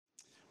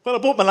Well, I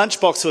brought my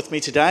lunchbox with me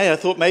today. I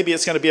thought maybe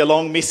it's going to be a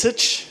long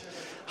message.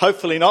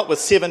 Hopefully not with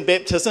 7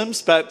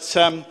 baptisms, but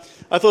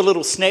I thought a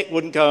little snack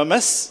wouldn't go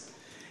amiss.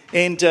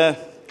 And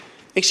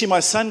actually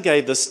my son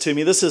gave this to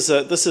me. This is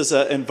a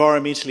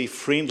environmentally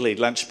friendly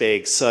lunch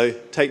bag, so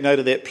take note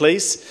of that,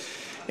 please.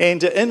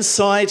 And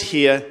inside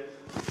here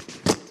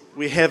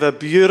we have a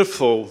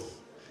beautiful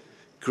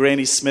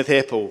Granny Smith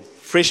apple,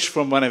 fresh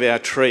from one of our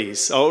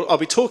trees. I'll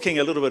be talking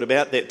a little bit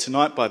about that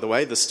tonight, by the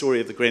way, the story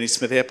of the Granny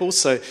Smith apple.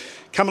 So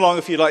come along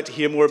if you'd like to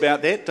hear more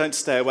about that. Don't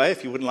stay away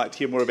if you wouldn't like to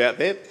hear more about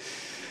that.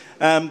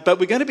 But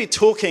we're going to be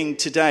talking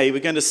today, we're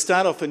going to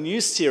start off a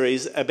new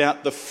series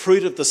about the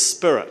fruit of the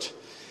Spirit.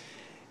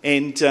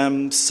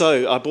 And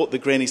so I bought the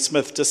Granny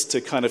Smith just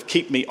to kind of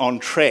keep me on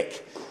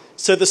track.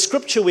 So the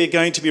scripture we're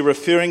going to be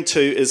referring to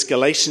is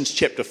Galatians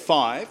chapter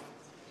 5.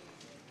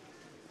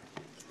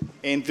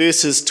 And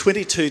verses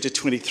 22 to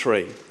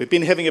 23. We've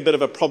been having a bit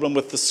of a problem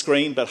with the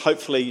screen, but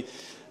hopefully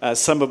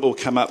some of it will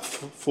come up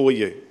for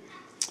you.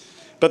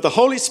 But the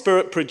Holy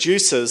Spirit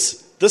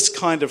produces this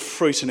kind of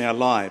fruit in our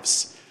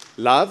lives: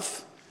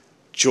 love,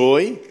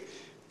 joy,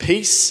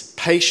 peace,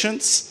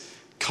 patience,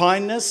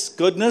 kindness,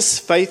 goodness,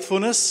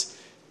 faithfulness,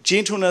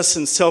 gentleness,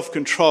 and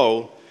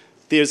self-control.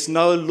 There's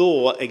no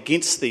law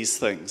against these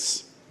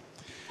things.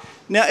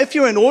 Now, if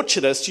you're an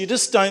orchardist, you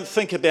just don't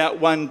think about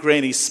one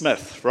Granny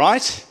Smith,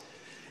 right?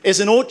 As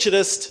an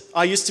orchardist,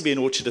 I used to be an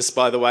orchardist,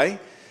 by the way,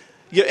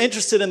 you're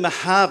interested in the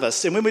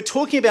harvest. And when we're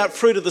talking about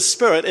fruit of the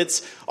Spirit,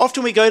 it's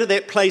often we go to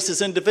that place as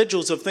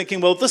individuals of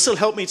thinking, well, this will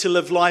help me to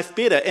live life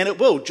better. And it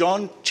will.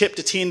 John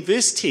chapter 10,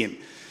 verse 10.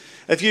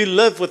 If you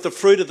live with the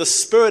fruit of the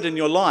Spirit in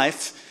your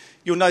life,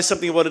 you'll know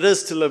something of what it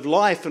is to live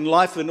life and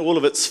life in all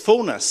of its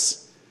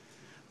fullness.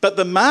 But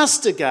the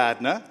master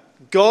gardener,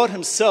 God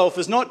himself,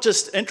 is not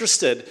just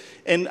interested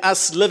in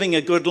us living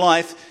a good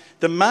life.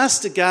 The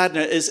master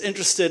gardener is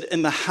interested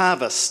in the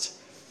harvest.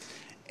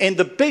 And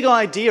the big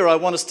idea I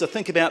want us to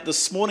think about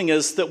this morning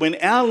is that when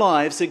our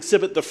lives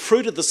exhibit the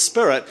fruit of the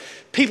Spirit,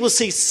 people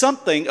see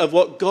something of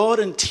what God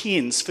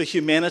intends for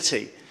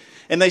humanity.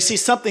 And they see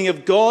something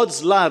of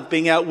God's love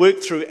being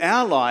outworked through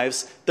our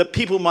lives that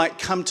people might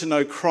come to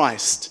know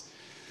Christ.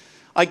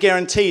 I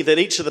guarantee that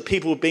each of the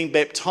people being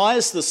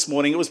baptized this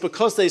morning, it was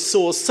because they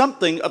saw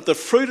something of the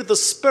fruit of the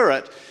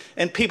Spirit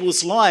in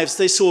people's lives.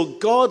 They saw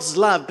God's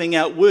love being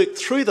outworked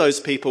through those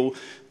people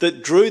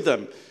that drew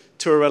them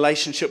to a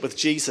relationship with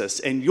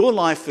Jesus. And your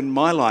life and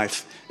my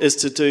life is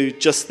to do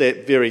just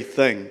that very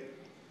thing.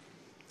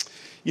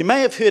 You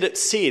may have heard it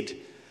said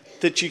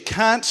that you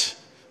can't,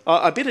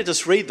 I better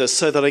just read this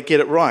so that I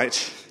get it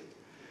right.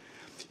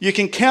 You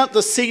can count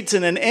the seeds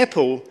in an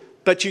apple,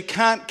 but you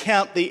can't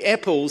count the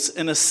apples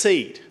in a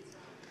seed.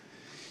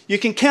 You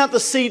can count the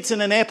seeds in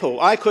an apple.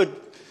 I could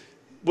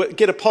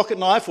get a pocket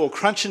knife or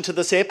crunch into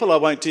this apple. I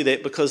won't do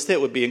that because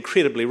that would be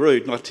incredibly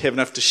rude not to have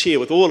enough to share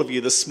with all of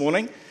you this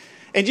morning.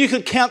 And you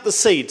could count the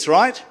seeds,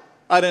 right?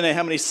 I don't know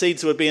how many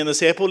seeds would be in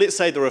this apple. Let's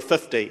say there are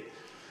 50.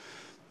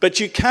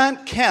 But you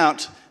can't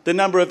count the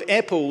number of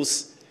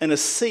apples in a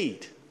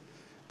seed.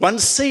 One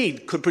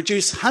seed could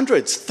produce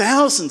hundreds,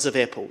 thousands of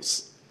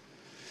apples.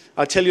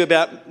 I tell you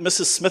about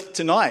Mrs. Smith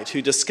tonight,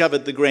 who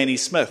discovered the Granny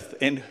Smith.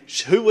 And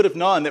who would have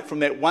known that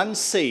from that one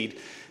seed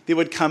there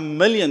would come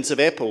millions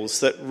of apples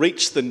that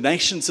reached the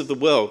nations of the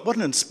world. What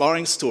an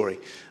inspiring story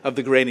of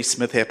the Granny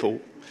Smith apple.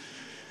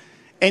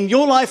 And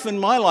your life and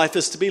my life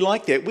is to be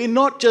like that. We're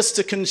not just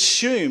to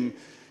consume,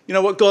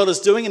 what God is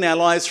doing in our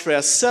lives for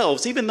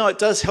ourselves, even though it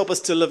does help us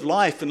to live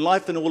life and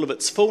life in all of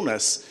its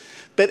fullness.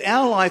 But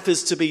our life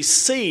is to be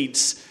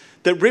seeds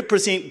that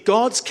represent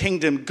God's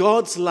kingdom,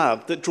 God's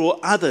love, that draw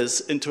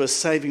others into a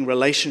saving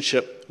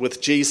relationship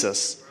with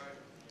Jesus.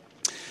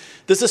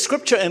 There's a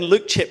scripture in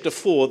Luke chapter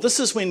 4. This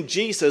is when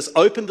Jesus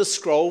opened the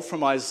scroll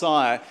from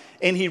Isaiah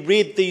and he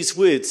read these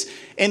words.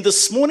 And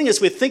this morning, as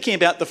we're thinking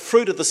about the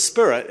fruit of the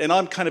Spirit, and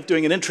I'm kind of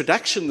doing an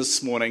introduction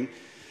this morning,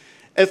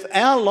 if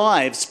our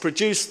lives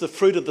produce the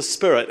fruit of the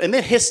Spirit, and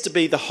that has to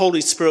be the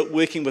Holy Spirit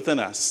working within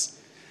us,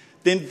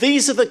 then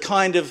these are the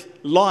kind of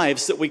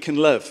lives that we can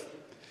live.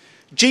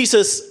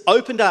 Jesus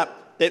opened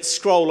up that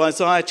scroll,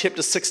 Isaiah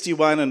chapter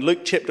 61 and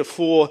Luke chapter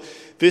 4,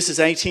 verses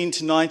 18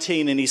 to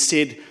 19, and he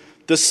said,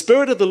 "The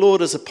Spirit of the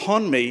Lord is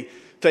upon me,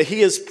 for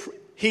he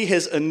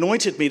has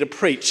anointed me to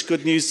preach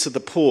good news to the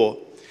poor.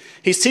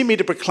 He sent me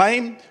to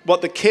proclaim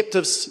that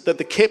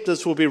the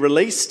captives will be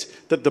released,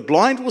 that the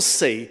blind will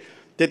see,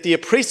 that the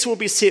oppressed will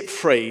be set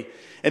free,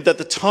 and that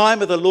the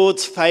time of the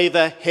Lord's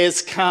favour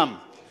has come."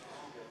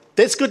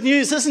 That's good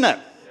news, isn't it?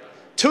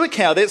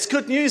 Tuakau, that's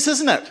good news,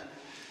 isn't it?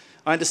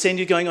 I understand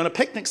you're going on a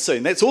picnic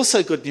soon. That's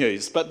also good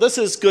news, but this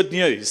is good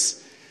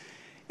news.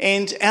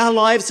 And our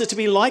lives are to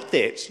be like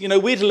that.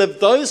 We're to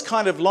live those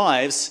kind of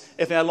lives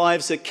if our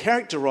lives are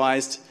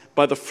characterised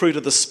by the fruit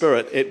of the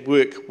Spirit at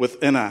work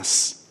within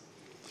us.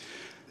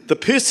 The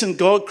person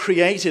God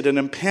created and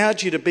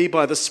empowered you to be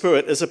by the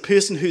Spirit is a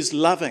person who's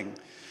loving,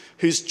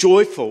 who's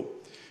joyful,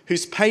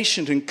 who's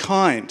patient and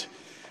kind,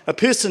 a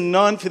person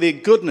known for their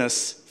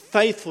goodness,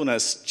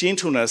 faithfulness,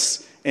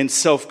 gentleness, and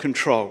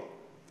self-control.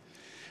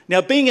 Now,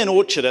 being an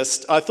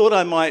orchardist, I thought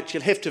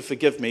you'll have to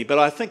forgive me, but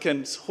I think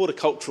in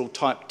horticultural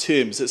type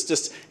terms, it's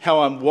just how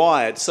I'm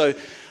wired. So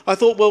I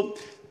thought, well,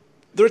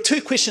 there are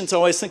two questions I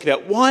always think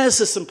about. Why is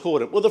this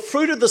important? Well, the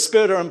fruit of the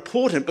Spirit are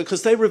important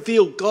because they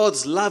reveal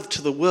God's love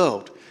to the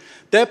world.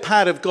 They're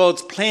part of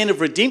God's plan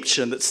of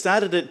redemption that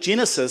started at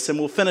Genesis and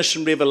will finish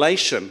in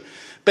Revelation.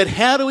 But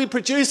how do we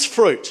produce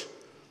fruit?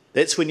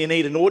 That's when you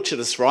need an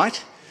orchardist,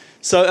 right?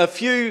 So a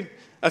few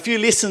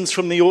lessons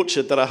from the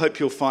orchard that I hope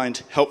you'll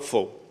find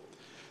helpful.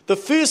 The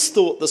first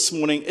thought this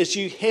morning is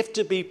you have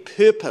to be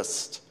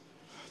purposed.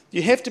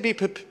 You have to be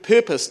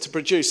purposed to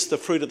produce the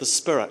fruit of the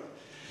Spirit.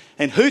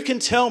 And who can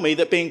tell me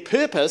that being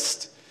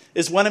purposed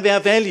is one of our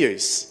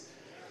values?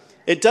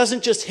 It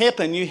doesn't just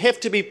happen. You have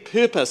to be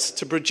purposed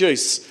to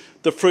produce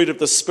the fruit of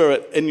the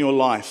Spirit in your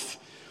life.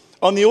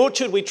 On the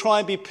orchard, we try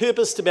and be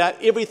purposed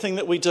about everything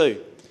that we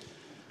do.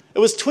 I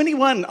was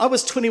 21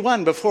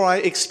 before I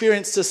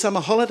experienced a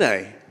summer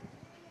holiday.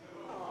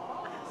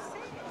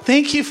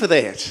 Thank you for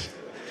that.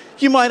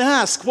 You might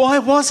ask, why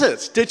was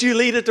it? Did you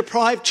lead a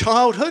deprived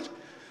childhood?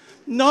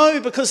 No,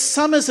 because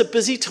summer's a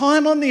busy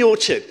time on the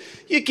orchard.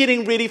 You're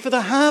getting ready for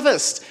the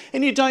harvest.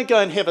 And you don't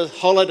go and have a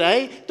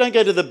holiday. Don't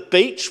go to the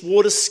beach,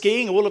 water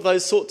skiing, all of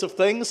those sorts of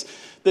things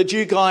that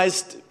you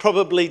guys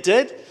probably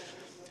did.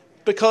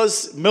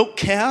 Because milk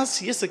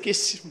cows, yes, I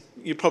guess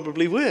you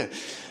probably were.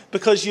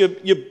 Because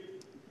you're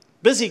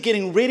busy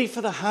getting ready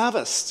for the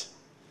harvest.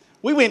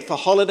 We went for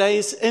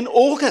holidays in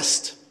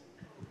August.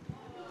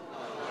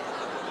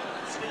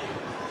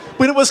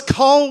 When it was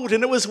cold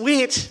and it was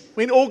wet,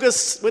 when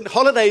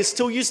holidays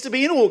still used to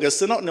be in August.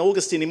 They're not in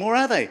August anymore,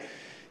 are they?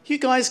 You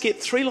guys get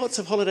 3 lots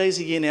of holidays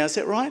a year now, is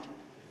that right?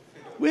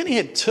 We only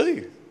had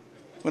 2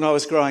 when I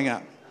was growing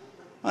up.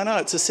 I know,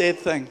 it's a sad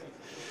thing.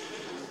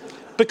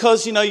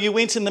 Because, you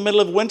went in the middle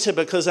of winter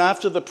because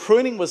after the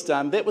pruning was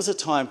done, that was a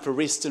time for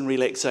rest and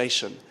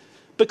relaxation.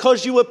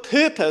 Because you were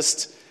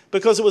purposed,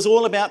 because it was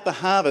all about the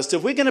harvest.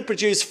 If we're going to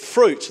produce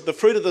fruit, the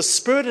fruit of the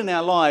Spirit in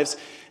our lives,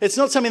 it's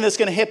not something that's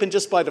going to happen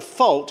just by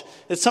default.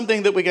 It's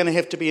something that we're going to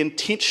have to be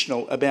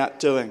intentional about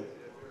doing.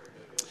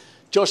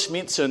 Josh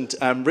mentioned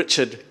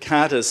Richard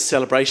Carter's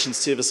celebration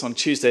service on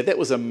Tuesday. That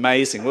was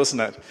amazing,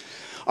 wasn't it?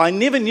 I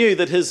never knew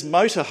that his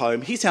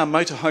motorhome, he's our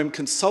motorhome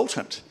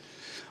consultant.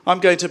 I'm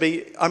going to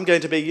be,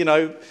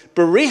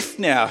 bereft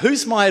now.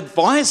 Who's my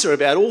advisor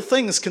about all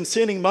things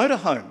concerning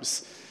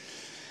motorhomes?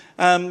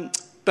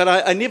 But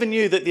I never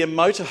knew that their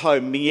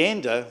motorhome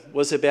meander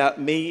was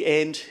about me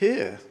and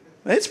her.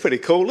 That's pretty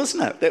cool, isn't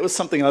it? That was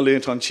something I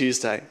learnt on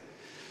Tuesday.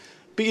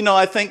 But,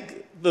 I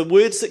think the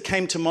words that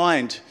came to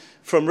mind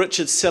from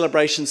Richard's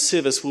celebration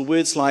service were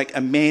words like a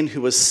man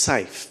who was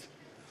safe,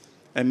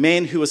 a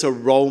man who was a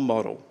role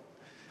model,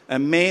 a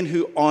man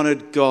who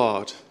honoured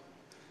God,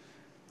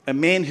 a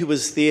man who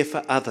was there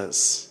for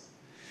others.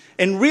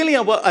 And really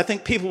what I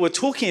think people were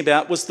talking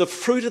about was the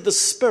fruit of the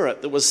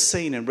Spirit that was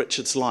seen in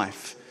Richard's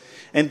life.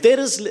 And that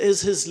is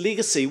his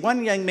legacy.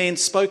 One young man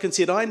spoke and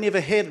said, I never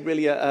had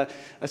really a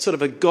sort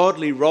of a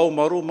godly role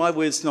model. My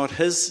word's not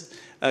his,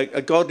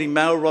 a godly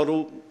male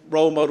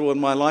role model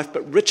in my life,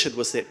 but Richard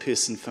was that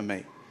person for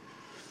me.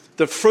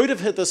 The fruit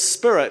of the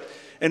Spirit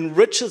in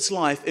Richard's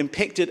life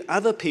impacted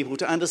other people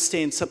to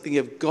understand something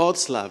of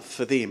God's love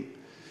for them.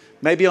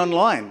 Maybe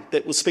online,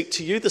 that will speak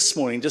to you this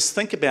morning. Just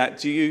think about,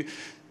 do you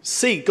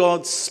see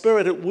God's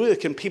Spirit at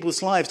work in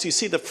people's lives? Do you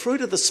see the fruit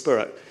of the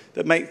Spirit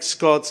that makes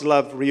God's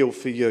love real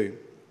for you?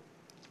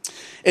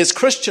 As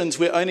Christians,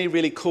 we're only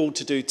really called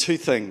to do 2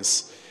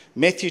 things.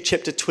 Matthew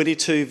chapter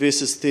 22,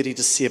 verses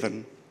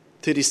 37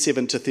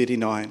 to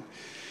 39.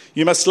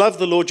 You must love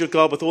the Lord your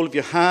God with all of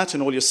your heart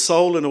and all your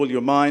soul and all your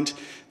mind.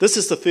 This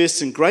is the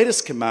first and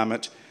greatest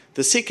commandment.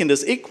 The second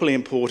is equally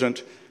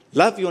important.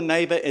 Love your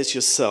neighbour as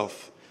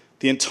yourself.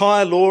 The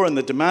entire law and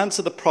the demands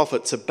of the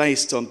prophets are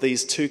based on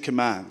these 2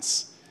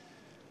 commands.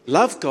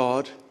 Love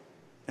God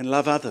and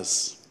love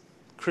others.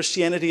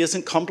 Christianity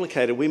isn't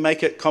complicated. We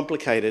make it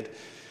complicated.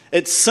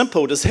 It's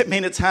simple. Does that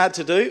mean it's hard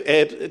to do?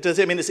 Does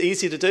that mean it's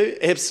easy to do?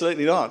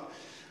 Absolutely not.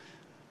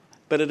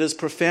 But it is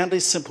profoundly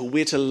simple.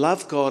 We're to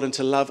love God and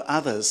to love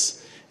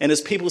others. And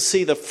as people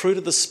see the fruit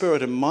of the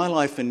Spirit in my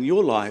life and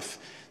your life,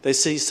 they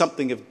see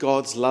something of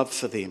God's love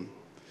for them.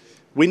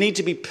 We need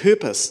to be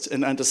purposed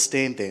and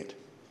understand that.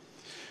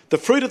 The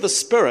fruit of the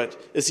Spirit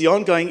is the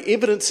ongoing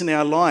evidence in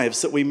our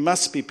lives that we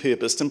must be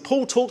purposed. And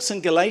Paul talks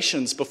in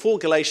Galatians, before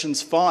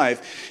Galatians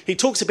 5, he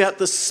talks about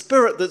the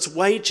spirit that's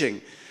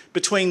waging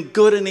between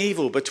good and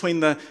evil, between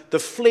the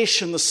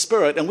flesh and the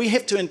Spirit. And we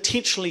have to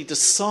intentionally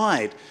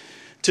decide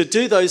to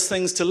do those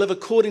things, to live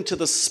according to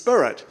the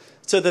Spirit,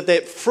 so that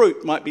that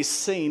fruit might be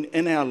seen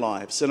in our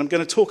lives. And I'm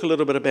going to talk a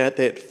little bit about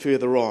that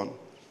further on.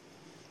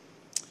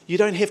 You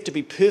don't have to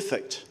be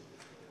perfect,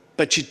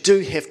 but you do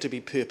have to be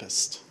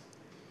purposed.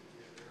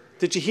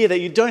 Did you hear that?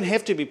 You don't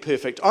have to be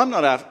perfect. I'm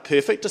not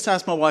perfect. Just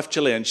ask my wife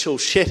Gillian. She'll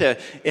shatter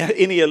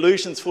any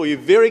illusions for you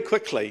very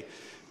quickly.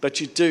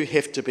 But you do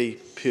have to be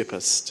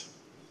purposed.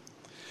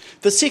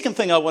 The second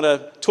thing I want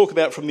to talk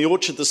about from the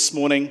orchard this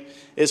morning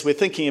is we're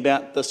thinking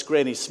about this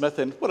Granny Smith,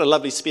 and what a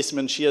lovely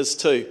specimen she is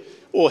too.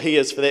 or he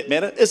is for that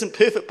matter. Isn't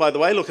perfect, by the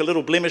way. Look, a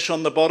little blemish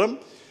on the bottom,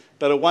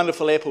 but a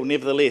wonderful apple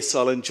nevertheless.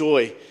 I'll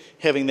enjoy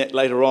having that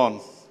later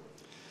on.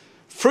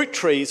 Fruit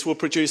trees will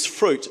produce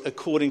fruit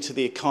according to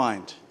their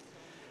kind.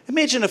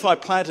 Imagine if I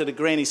planted a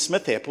Granny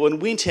Smith apple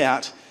and went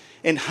out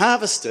and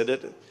harvested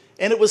it,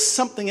 and it was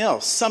something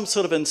else, some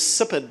sort of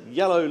insipid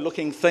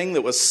yellow-looking thing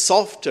that was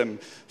soft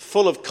and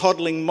full of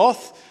codling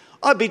moth.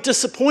 I'd be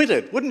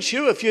disappointed, wouldn't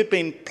you, if you'd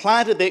been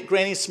planted that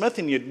Granny Smith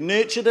and you'd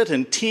nurtured it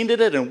and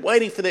tended it and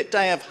waiting for that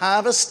day of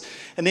harvest,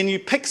 and then you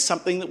picked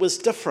something that was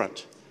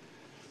different.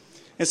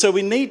 And so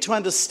we need to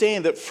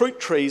understand that fruit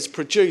trees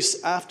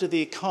produce after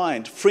their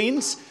kind.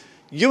 Friends,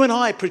 you and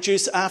I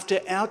produce after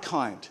our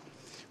kind.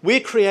 We're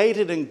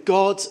created in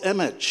God's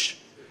image,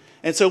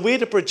 and so we're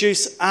to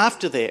produce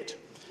after that.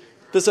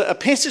 There's a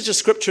passage of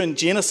scripture in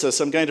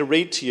Genesis I'm going to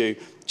read to you,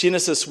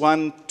 Genesis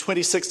 1,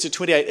 26 to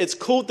 28. It's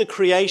called the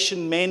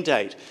creation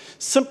mandate,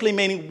 simply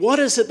meaning what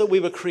is it that we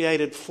were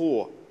created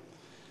for?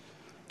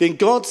 Then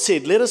God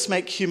said, let us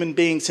make human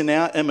beings in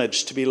our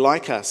image to be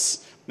like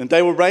us, and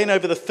they will reign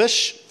over the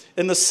fish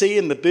in the sea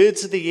and the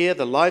birds of the air,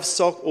 the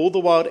livestock, all the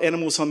wild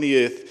animals on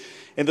the earth,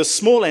 and the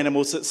small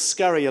animals that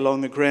scurry along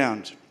the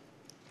ground.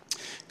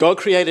 God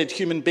created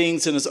human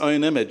beings in his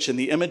own image. In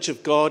the image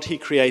of God, he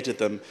created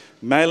them.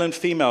 Male and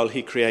female,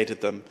 he created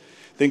them.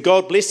 Then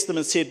God blessed them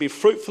and said, be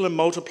fruitful and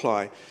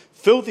multiply.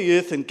 Fill the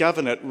earth and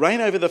govern it.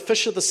 Reign over the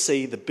fish of the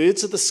sea, the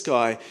birds of the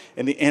sky,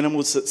 and the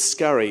animals that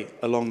scurry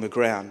along the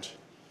ground.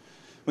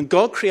 When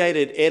God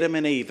created Adam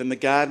and Eve in the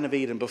Garden of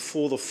Eden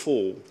before the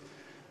fall,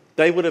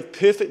 they would have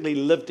perfectly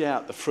lived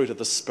out the fruit of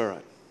the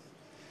Spirit.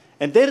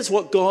 And that is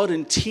what God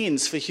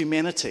intends for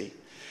humanity.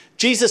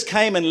 Jesus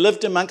came and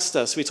lived amongst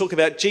us. We talk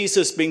about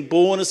Jesus being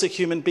born as a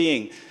human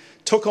being,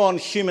 took on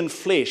human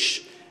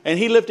flesh, and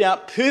he lived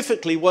out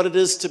perfectly what it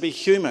is to be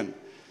human.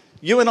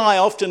 You and I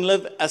often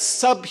live a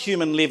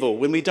subhuman level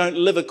when we don't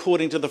live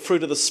according to the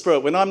fruit of the Spirit,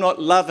 when I'm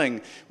not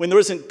loving, when there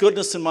isn't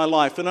goodness in my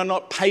life, when I'm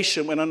not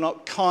patient, when I'm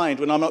not kind,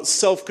 when I'm not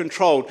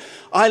self-controlled.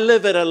 I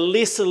live at a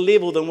lesser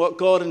level than what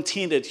God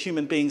intended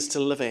human beings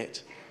to live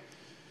at.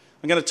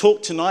 I'm going to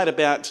talk tonight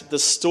about the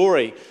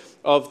story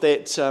of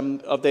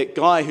that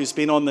guy who's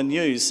been on the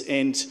news,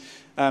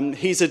 and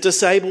he's a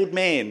disabled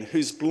man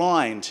who's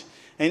blind,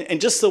 and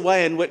just the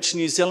way in which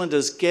New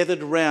Zealanders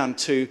gathered around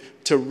to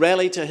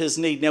rally to his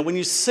need. Now, when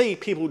you see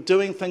people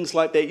doing things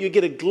like that, you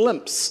get a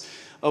glimpse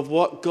of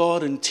what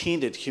God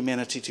intended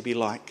humanity to be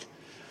like.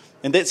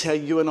 And that's how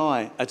you and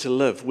I are to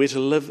live. We're to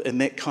live in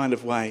that kind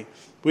of way.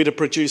 We're to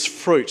produce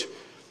fruit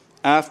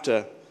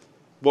after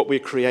what we're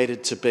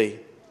created to be.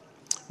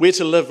 We're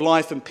to live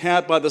life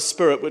empowered by the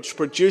Spirit, which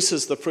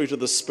produces the fruit of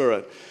the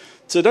Spirit.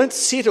 So don't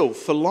settle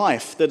for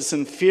life that is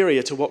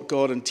inferior to what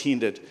God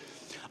intended.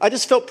 I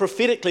just felt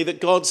prophetically that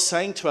God's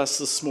saying to us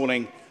this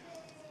morning,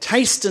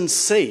 taste and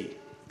see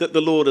that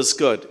the Lord is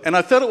good. And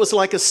I felt it was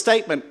like a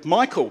statement,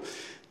 Michael,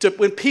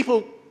 when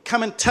people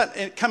come in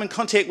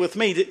contact with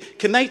me,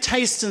 can they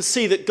taste and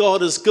see that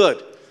God is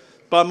good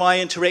by my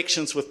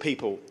interactions with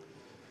people?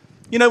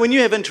 You know, when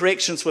you have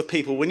interactions with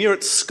people, when you're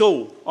at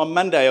school on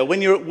Monday, or when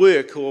you're at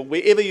work, or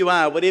wherever you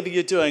are, whatever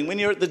you're doing, when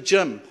you're at the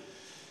gym,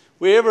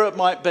 wherever it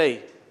might be,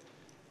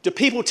 do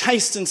people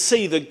taste and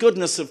see the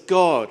goodness of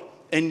God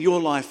in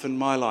your life and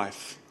my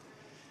life?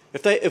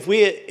 If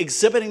we're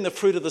exhibiting the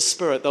fruit of the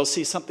Spirit, they'll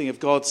see something of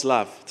God's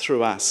love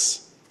through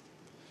us.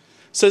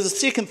 So the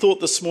second thought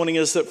this morning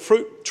is that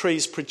fruit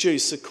trees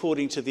produce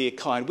according to their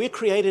kind. We're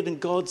created in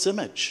God's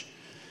image.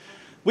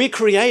 We're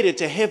created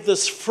to have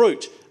this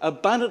fruit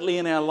abundantly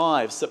in our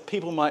lives that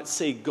people might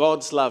see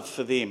God's love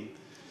for them.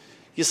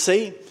 You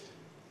see,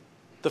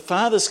 the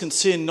Father's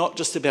concerned not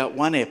just about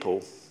one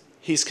apple,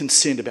 he's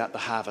concerned about the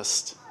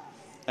harvest.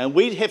 And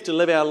we have to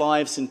live our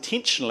lives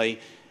intentionally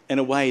in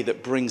a way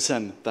that brings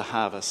in the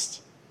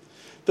harvest.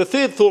 The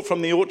third thought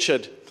from the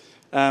orchard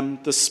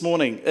this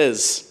morning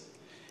is,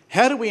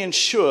 how do we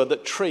ensure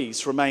that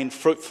trees remain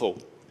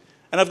fruitful?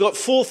 And I've got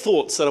 4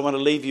 thoughts that I want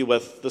to leave you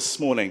with this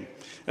morning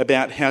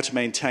about how to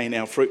maintain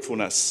our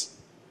fruitfulness.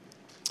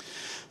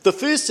 The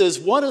first is,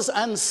 what is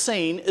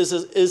unseen is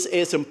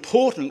as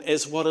important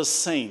as what is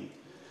seen.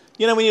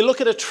 You know, when you look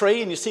at a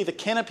tree and you see the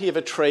canopy of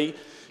a tree,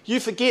 you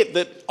forget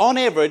that on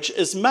average,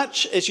 as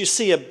much as you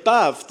see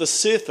above the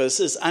surface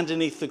is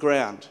underneath the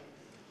ground.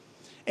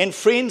 And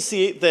friends,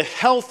 the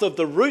health of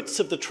the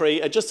roots of the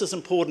tree are just as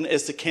important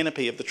as the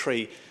canopy of the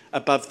tree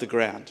above the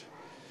ground.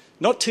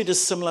 Not too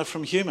dissimilar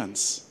from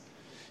humans.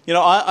 You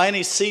know, I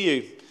only see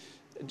you,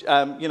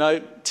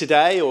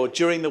 today or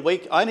during the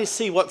week. I only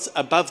see what's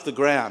above the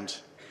ground.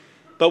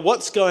 But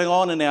what's going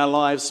on in our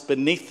lives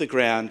beneath the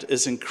ground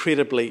is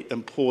incredibly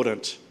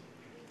important.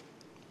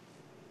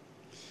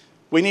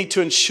 We need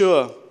to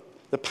ensure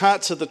the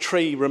parts of the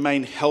tree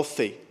remain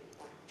healthy.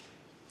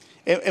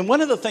 And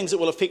one of the things that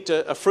will affect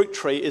a fruit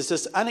tree is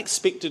this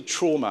unexpected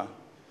trauma.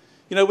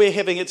 You know,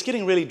 it's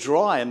getting really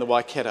dry in the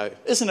Waikato,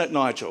 isn't it,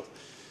 Nigel?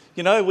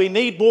 You know, we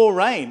need more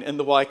rain in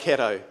the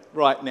Waikato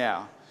right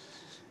now.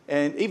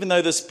 And even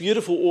though this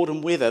beautiful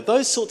autumn weather,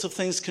 those sorts of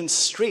things can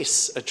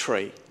stress a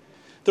tree.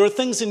 There are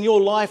things in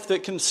your life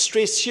that can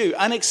stress you,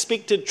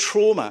 unexpected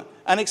trauma,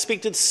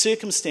 unexpected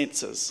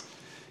circumstances.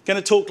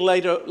 Going to talk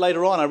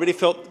later on. I really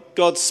felt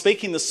God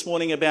speaking this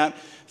morning about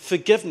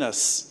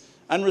forgiveness,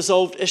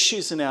 unresolved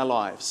issues in our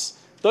lives.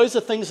 Those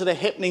are things that are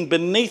happening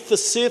beneath the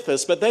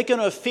surface, but they're going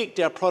to affect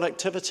our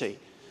productivity.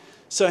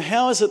 So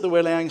how is it that we're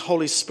allowing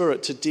Holy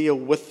Spirit to deal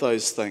with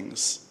those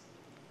things?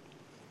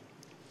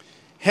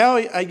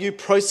 How are you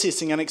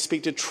processing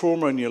unexpected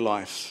trauma in your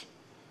life?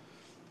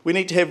 We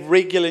need to have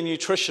regular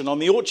nutrition. On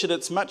the orchard,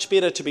 it's much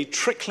better to be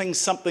trickling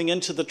something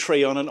into the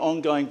tree on an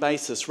ongoing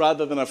basis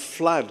rather than a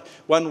flood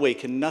one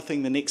week and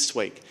nothing the next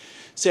week.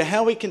 So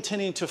how are we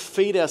continuing to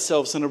feed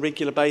ourselves on a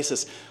regular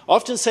basis? I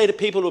often say to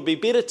people it would be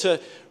better to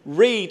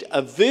read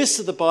a verse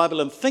of the Bible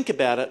and think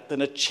about it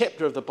than a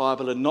chapter of the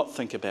Bible and not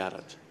think about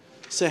it.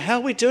 So how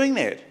are we doing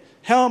that?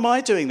 How am I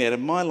doing that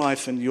in my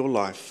life and your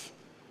life?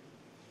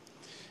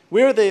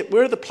 Where are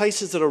the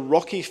places that are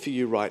rocky for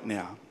you right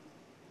now?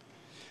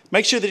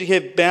 Make sure that you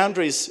have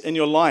boundaries in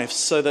your life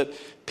so that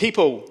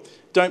people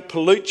don't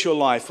pollute your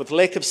life with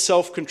lack of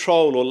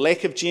self-control or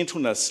lack of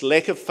gentleness,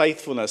 lack of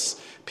faithfulness,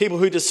 people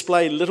who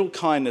display little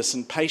kindness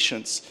and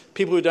patience,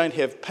 people who don't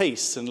have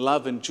peace and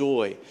love and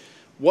joy.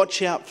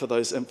 Watch out for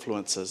those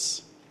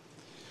influences.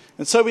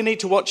 And so we need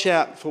to watch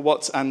out for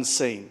what's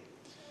unseen.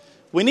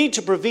 We need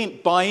to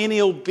prevent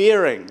biennial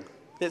bearing.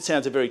 That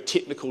sounds a very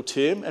technical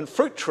term. And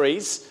fruit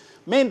trees,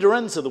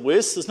 mandarins are the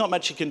worst. There's not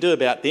much you can do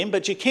about them,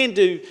 but you can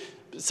do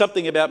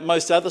something about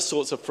most other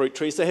sorts of fruit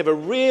trees. They have a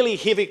really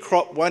heavy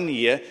crop one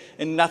year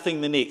and nothing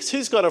the next.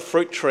 Who's got a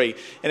fruit tree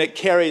and it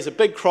carries a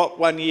big crop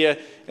one year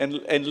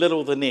and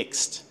little the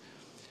next?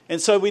 And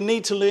so we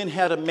need to learn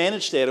how to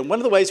manage that. And one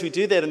of the ways we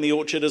do that in the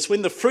orchard is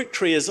when the fruit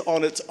tree is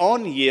on its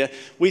on year,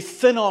 we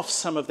thin off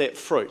some of that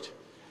fruit.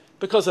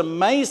 Because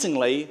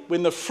amazingly,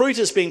 when the fruit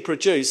is being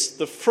produced,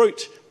 the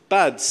fruit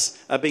buds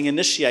are being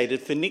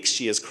initiated for next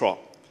year's crop.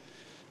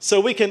 So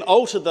we can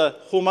alter the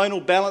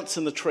hormonal balance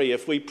in the tree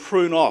if we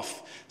prune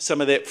off some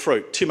of that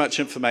fruit. Too much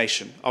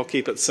information. I'll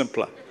keep it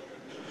simpler.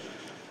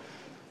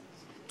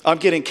 I'm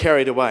getting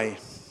carried away.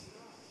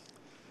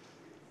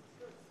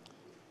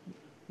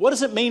 What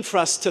does it mean for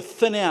us to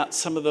thin out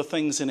some of the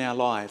things in our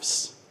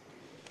lives?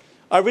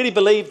 I really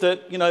believe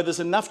that, there's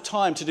enough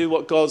time to do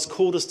what God's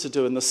called us to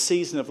do in the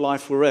season of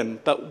life we're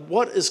in. But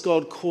what is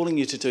God calling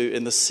you to do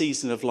in the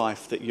season of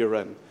life that you're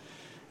in?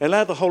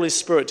 Allow the Holy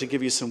Spirit to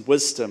give you some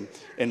wisdom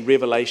and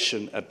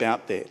revelation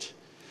about that.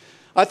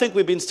 I think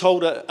we've been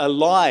told a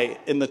lie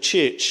in the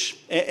church,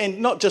 and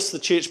not just the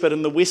church, but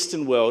in the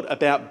Western world,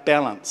 about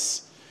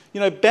balance.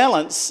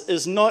 Balance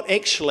is not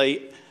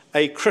actually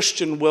a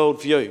Christian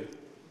worldview.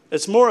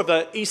 It's more of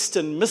an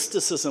Eastern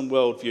mysticism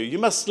worldview. You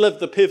must live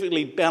the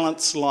perfectly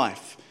balanced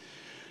life.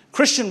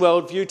 Christian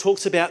worldview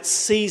talks about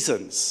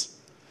seasons.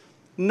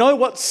 Know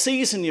what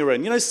season you're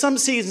in. Some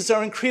seasons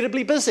are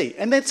incredibly busy,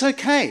 and that's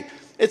okay.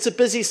 It's a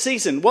busy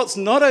season. What's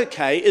not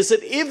okay is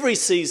that every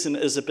season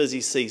is a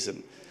busy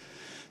season.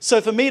 So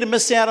for me to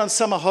miss out on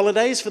summer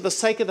holidays for the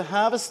sake of the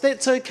harvest,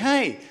 that's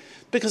okay.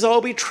 Because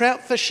I'll be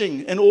trout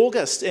fishing in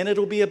August and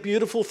it'll be a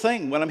beautiful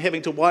thing when I'm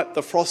having to wipe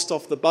the frost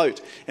off the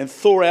boat and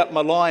thaw out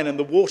my line in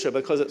the water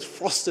because it's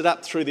frosted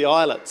up through the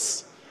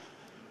eyelets.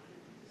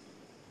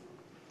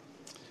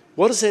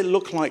 What does that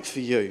look like for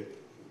you?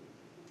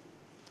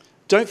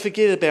 Don't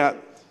forget about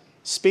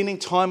spending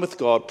time with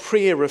God,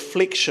 prayer,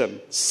 reflection,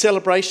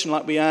 celebration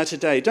like we are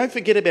today. Don't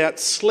forget about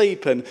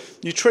sleep and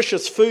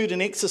nutritious food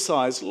and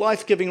exercise,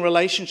 life-giving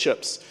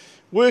relationships,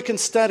 work and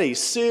study,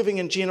 serving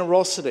and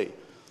generosity.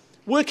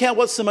 Work out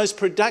what's the most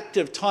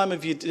productive time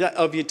of your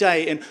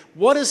day and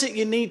what is it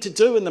you need to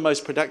do in the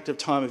most productive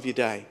time of your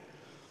day.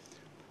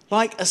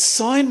 Like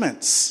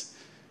assignments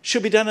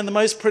should be done in the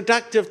most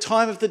productive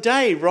time of the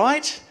day,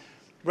 right?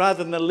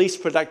 Rather than the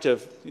least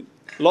productive.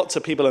 Lots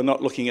of people are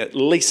not looking at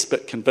least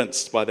bit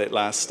convinced by that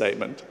last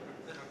statement.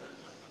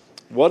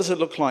 What does it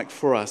look like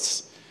for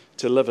us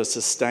to live a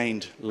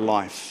sustained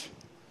life?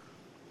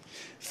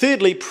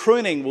 Thirdly,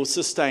 pruning will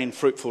sustain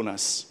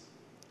fruitfulness.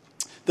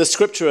 The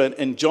scripture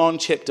in John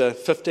chapter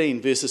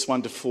 15, verses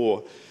 1 to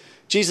 4.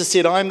 Jesus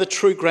said, I am the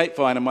true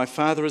grapevine and my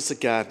Father is the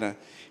gardener.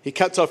 He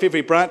cuts off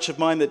every branch of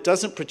mine that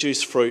doesn't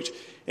produce fruit,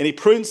 and he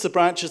prunes the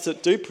branches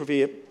that do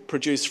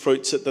produce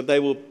fruit so that they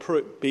will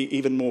be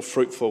even more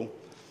fruitful.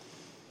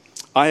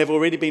 I have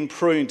already been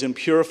pruned and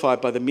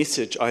purified by the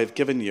message I have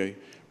given you.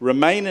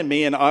 Remain in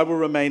me and I will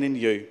remain in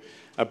you.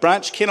 A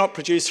branch cannot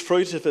produce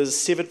fruit if it is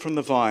severed from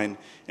the vine,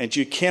 and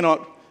you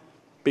cannot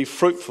be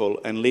fruitful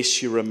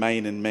unless you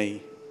remain in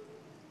me.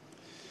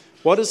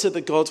 What is it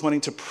that God's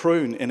wanting to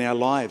prune in our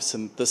lives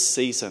in this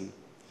season?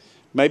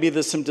 Maybe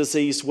there's some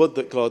diseased wood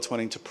that God's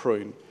wanting to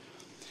prune.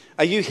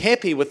 Are you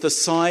happy with the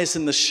size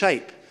and the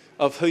shape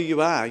of who you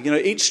are?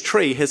 Each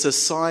tree has a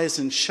size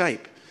and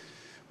shape.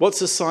 What's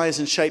the size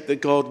and shape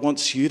that God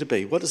wants you to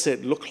be? What does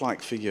that look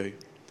like for you?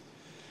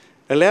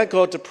 Allow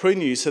God to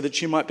prune you so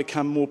that you might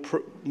become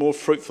more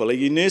fruitful. Are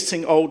you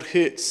nursing old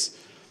hurts?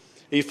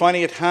 Are you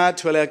finding it hard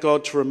to allow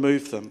God to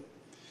remove them?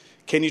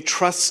 Can you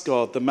trust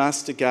God, the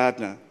master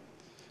gardener?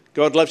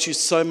 God loves you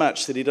so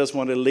much that he doesn't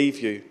want to leave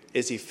you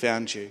as he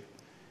found you.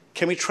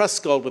 Can we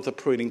trust God with the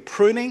pruning?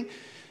 Pruning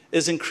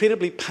is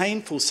incredibly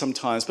painful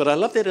sometimes, but I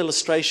love that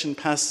illustration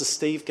Pastor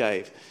Steve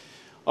gave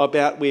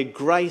about where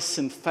grace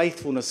and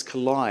faithfulness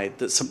collide,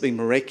 that something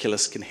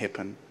miraculous can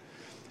happen.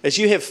 As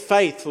you have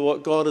faith for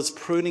what God is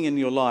pruning in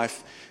your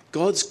life,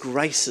 God's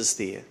grace is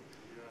there,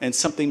 and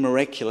something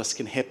miraculous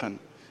can happen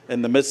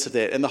in the midst of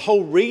that. And the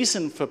whole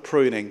reason for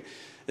pruning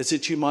is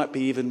that you might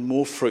be even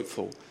more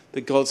fruitful,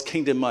 that God's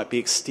kingdom might be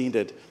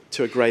extended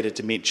to a greater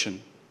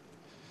dimension.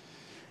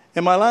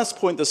 And my last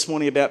point this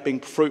morning about being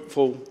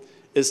fruitful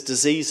is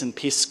disease and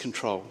pest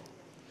control.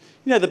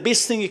 You know, the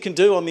best thing you can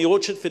do on the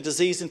orchard for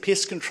disease and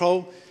pest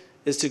control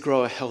is to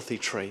grow a healthy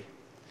tree.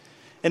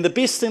 And the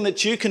best thing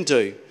that you can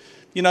do,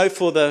 you know,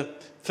 for the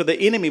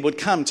enemy would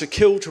come to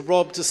kill, to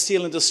rob, to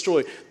steal and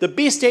destroy. The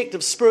best act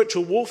of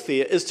spiritual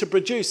warfare is to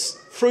produce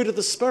fruit of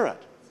the Spirit,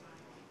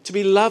 to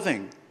be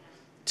loving,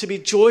 to be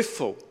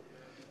joyful,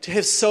 to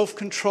have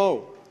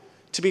self-control,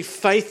 to be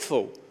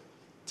faithful,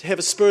 to have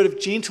a spirit of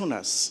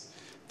gentleness.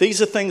 These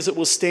are things that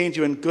will stand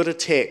you in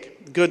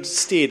good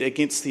stead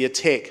against the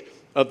attack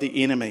of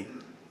the enemy.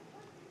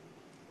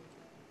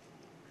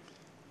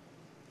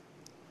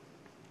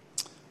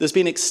 There's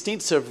been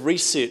extensive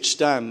research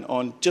done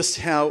on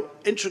just how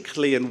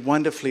intricately and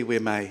wonderfully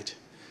we're made.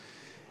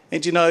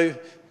 And you know,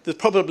 there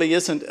probably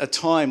isn't a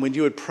time when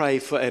you would pray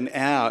for an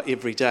hour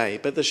every day,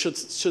 but there should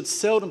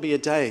seldom be a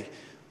day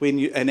when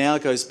an hour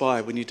goes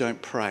by when you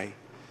don't pray.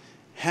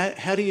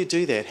 How do you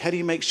do that? How do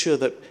you make sure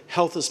that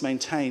health is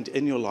maintained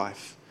in your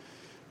life?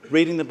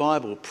 Reading the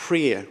Bible,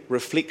 prayer,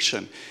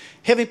 reflection,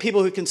 having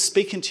people who can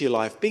speak into your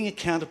life, being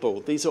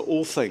accountable. These are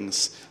all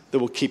things that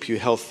will keep you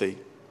healthy.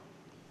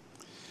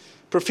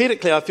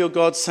 Prophetically, I feel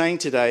God saying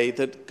today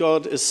that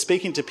God is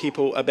speaking to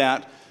people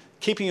about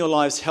keeping your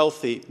lives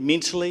healthy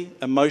mentally,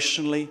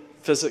 emotionally,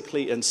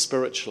 physically, and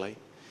spiritually.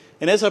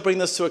 And as I bring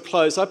this to a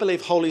close, I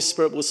believe Holy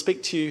Spirit will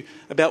speak to you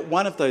about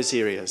one of those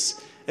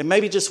areas, and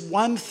maybe just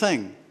one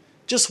thing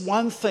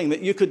that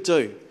you could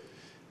do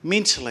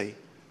mentally,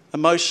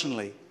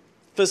 emotionally,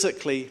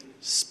 physically,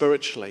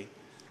 spiritually,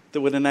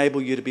 that would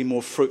enable you to be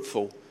more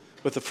fruitful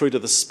with the fruit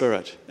of the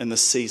Spirit in the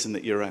season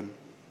that you're in.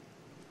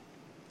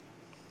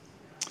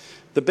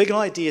 The big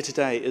idea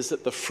today is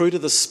that the fruit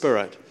of the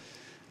Spirit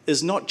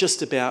is not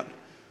just about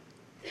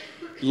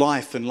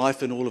life and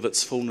life in all of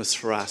its fullness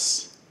for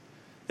us.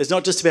 It's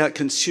not just about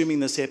consuming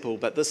this apple,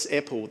 but this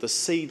apple, the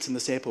seeds in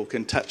this apple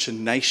can touch a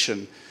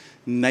nation,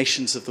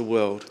 nations of the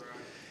world.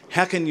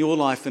 How can your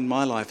life and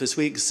my life, as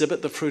we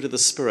exhibit the fruit of the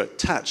Spirit,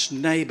 touch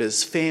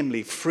neighbours,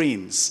 family,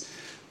 friends,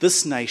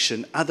 this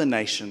nation, other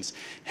nations?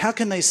 How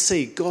can they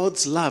see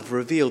God's love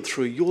revealed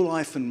through your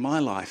life and my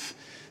life,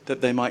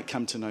 that they might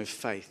come to know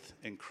faith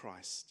in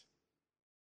Christ?